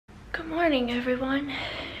Morning, everyone.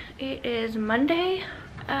 It is Monday.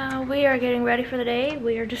 We are getting ready for the day.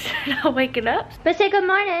 We are just now waking up. But say good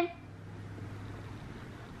morning.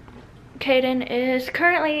 Kaden is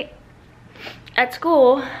currently at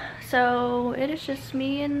school, so it is just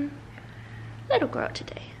me and little girl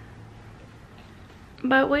today.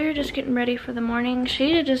 But we're just getting ready for the morning.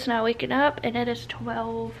 She is just now waking up, and it is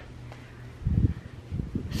 12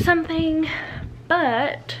 something,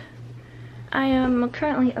 but I am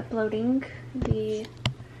currently uploading the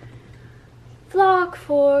vlog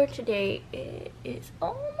for today. It is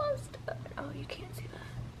almost done. Oh, you can't see that.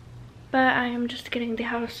 But I am just getting the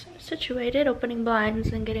house situated, opening blinds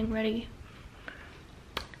and getting ready.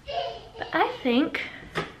 But I think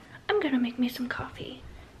I'm gonna make me some coffee.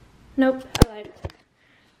 Nope, I lied.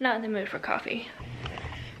 Not in the mood for coffee.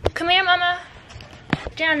 Come here, Mama.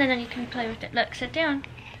 Sit down and then you can play with it. Look, sit down.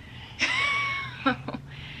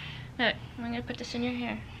 Look, I'm gonna put this in your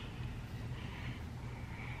hair.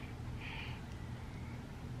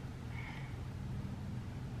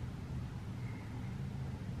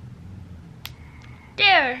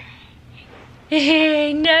 There.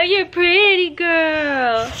 Hey, now you're pretty,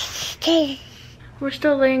 girl. We're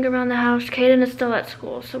still laying around the house. Kaden is still at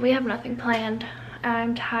school, so we have nothing planned.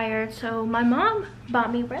 I'm tired, so my mom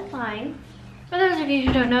bought me red wine. For those of you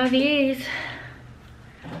who don't know these,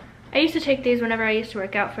 I used to take these whenever I used to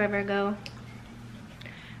work out forever ago.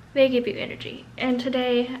 They give you energy, and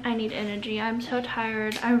today I need energy. I'm so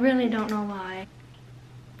tired. I really don't know why.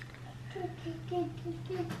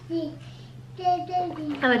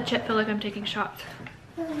 I legit feel like I'm taking shots.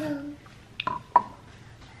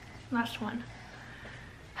 Last one.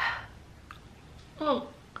 Oh.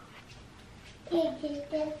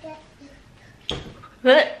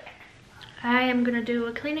 But I am gonna do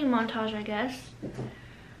a cleaning montage, I guess.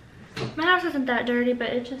 My house isn't that dirty, but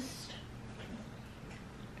it just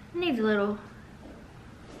needs a little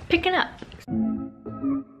picking up.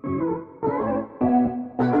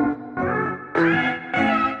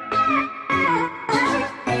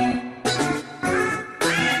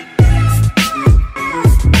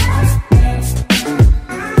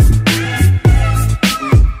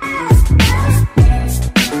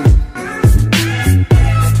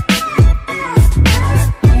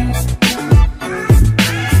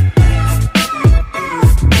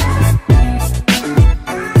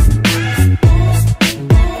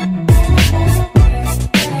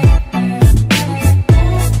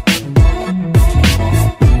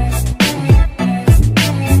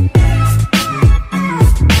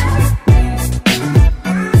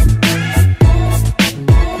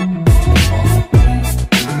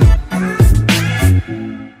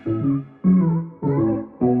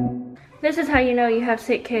 This is how you know you have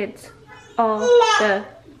sick kids all the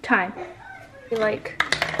time. Like,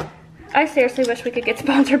 I seriously wish we could get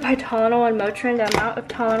sponsored by Tylenol and Motrin. The amount of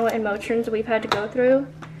Tylenol and Motrins we've had to go through.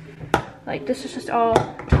 Like, this is just all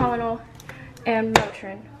Tylenol and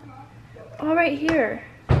Motrin. All right here.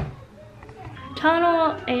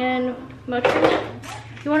 Tylenol and Motrin,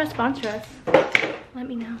 if you want to sponsor us, let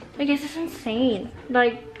me know. Like, this is insane.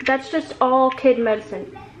 Like, that's just all kid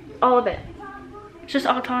medicine. All of it. It's just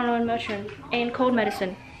all Tylenol and Motrin and cold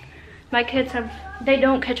medicine. My kids they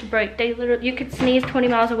don't catch a break. They literally, you could sneeze 20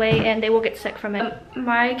 miles away and they will get sick from it.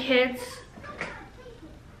 My kids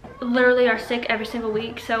literally are sick every single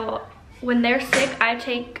week. So when they're sick, I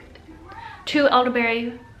take 2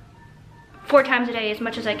 elderberry 4 times a day as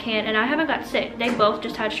much as I can. And I haven't got sick. They both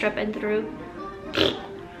just had strep and flu.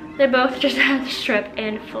 They both just had the strep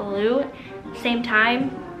and flu same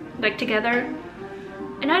time, like together.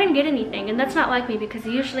 And I didn't get anything, and that's not like me because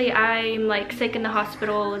usually I'm like sick in the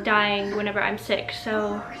hospital, dying whenever I'm sick.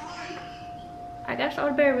 So I guess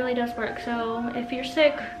elderberry really does work. So if you're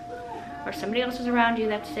sick or somebody else is around you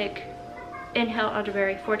that's sick, inhale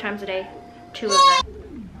elderberry 4 times a day, 2 of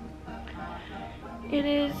them. It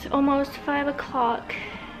is almost 5 o'clock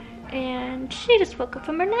and she just woke up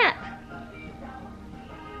from her nap.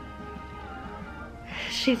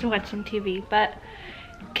 She's watching TV, but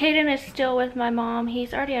Kaden is still with my mom.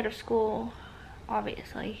 He's already out of school,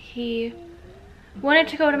 obviously. He wanted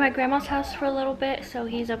to go to my grandma's house for a little bit, so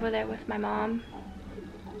he's over there with my mom.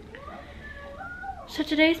 So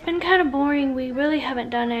today's been kind of boring. We really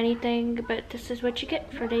haven't done anything, but this is what you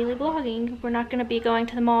get for daily vlogging. We're not going to be going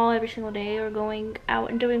to the mall every single day or going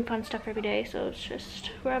out and doing fun stuff every day, so it's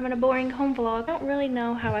just, we're having a boring home vlog. I don't really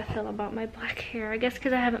know how I feel about my black hair. I guess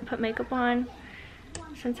because I haven't put makeup on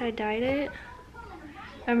since I dyed it.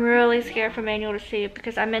 I'm really scared for Manuel to see it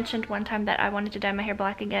because I mentioned one time that I wanted to dye my hair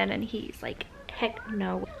black again and he's like, heck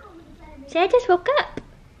no. See, I just woke up.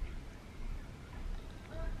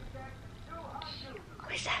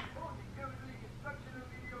 Who is that?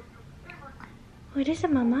 What is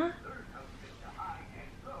it, Mama?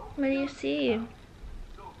 What do you see?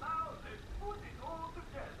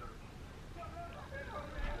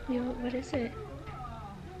 What is it?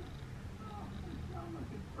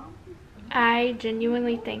 I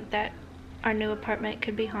genuinely think that our new apartment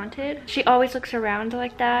could be haunted. She always looks around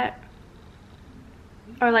like that.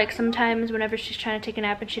 Or like sometimes whenever she's trying to take a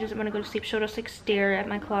nap and she doesn't want to go to sleep, she'll just like stare at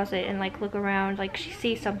my closet and like look around like she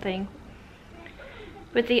sees something.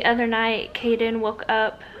 But the other night, Caden woke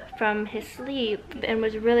up from his sleep and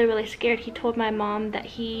was really, really scared. He told my mom that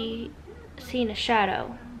he seen a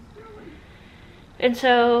shadow. And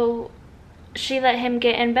so she let him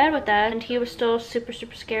get in bed with us, and he was still super,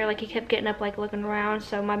 super scared. Like, he kept getting up, like, looking around.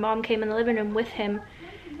 So my mom came in the living room with him.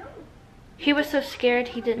 He was so scared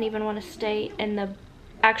he didn't even want to stay in the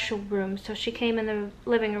actual room. So she came in the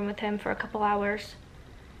living room with him for a couple hours.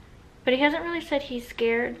 But he hasn't really said he's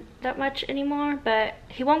scared that much anymore. But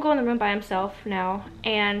he won't go in the room by himself now.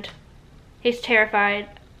 And he's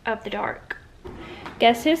terrified of the dark.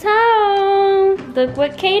 Guess who's home? Look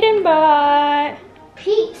what Caden bought.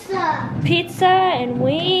 Pizza. Pizza and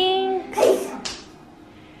wings.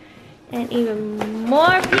 And even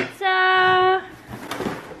more pizza.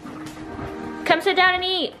 Come sit down and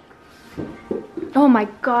eat. Oh my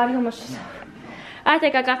God, he almost just... I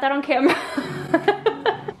think I got that on camera.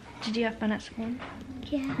 Did you have fun at school?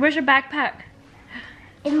 Yeah. Where's your backpack?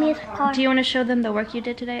 In Miss car. Do you want to show them the work you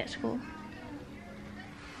did today at school?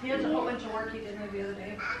 He has a whole bunch of work he did the other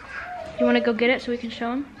day. You want to go get it so we can show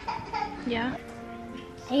them? Yeah.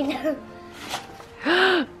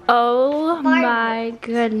 Oh my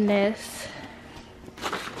goodness.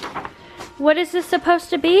 What is this supposed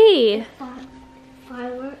to be?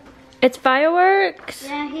 Fireworks. It's fireworks?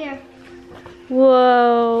 Yeah, here.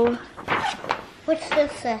 Whoa. What's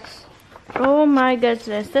this says? Oh my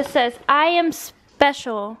goodness. This says, I am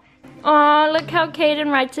special. Oh, look how Caden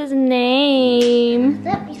writes his name.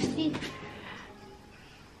 Let me see.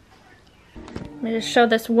 Let me just show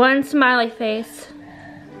this one smiley face.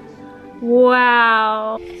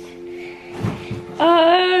 Wow.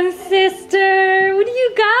 Oh, sister, what do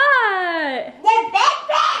you got? The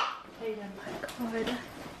backpack. Oh my God.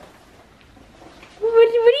 What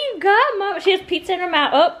do you got, Mom? She has pizza in her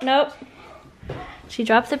mouth. Oh, nope. She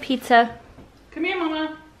drops the pizza. Come here,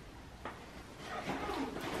 Mama.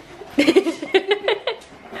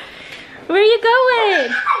 Where are you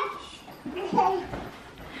going?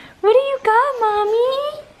 What do you got, Mommy?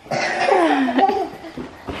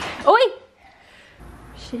 Oi!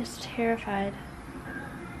 She is terrified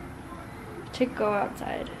to go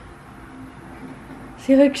outside.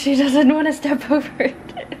 See, look, she doesn't want to step over it.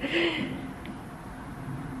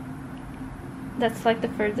 That's like the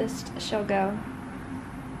furthest she'll go.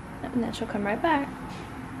 And then she'll come right back.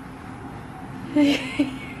 You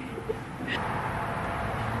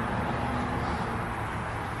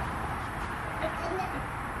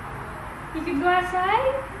can go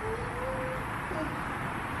outside?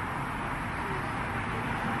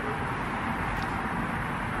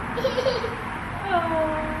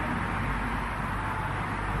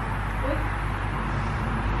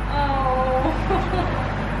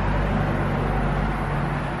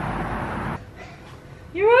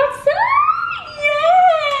 You're outside!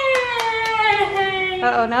 Yay!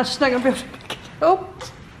 Uh-oh, now she's not gonna be able to pick it up.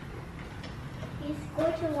 He's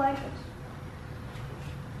going to wipe it.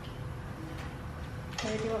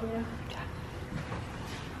 Okay, do you want me to?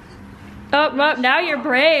 Oh, well, now you're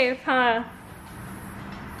brave, huh?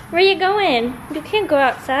 Where are you going? You can't go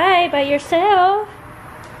outside by yourself.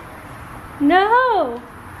 No.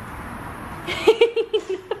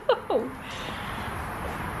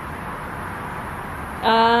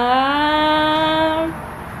 No.